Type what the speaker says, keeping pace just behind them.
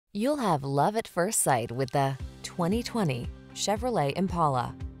You'll have love at first sight with the 2020 Chevrolet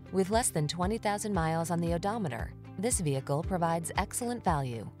Impala. With less than 20,000 miles on the odometer, this vehicle provides excellent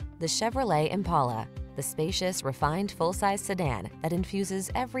value. The Chevrolet Impala, the spacious, refined full-size sedan that infuses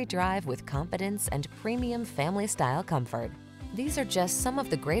every drive with confidence and premium family-style comfort. These are just some of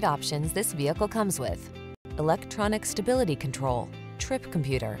the great options this vehicle comes with: electronic stability control, trip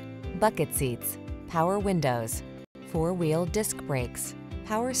computer, bucket seats, power windows, four-wheel disc brakes,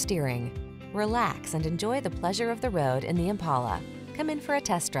 power steering. Relax and enjoy the pleasure of the road in the Impala. Come in for a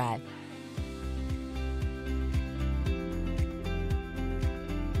test drive.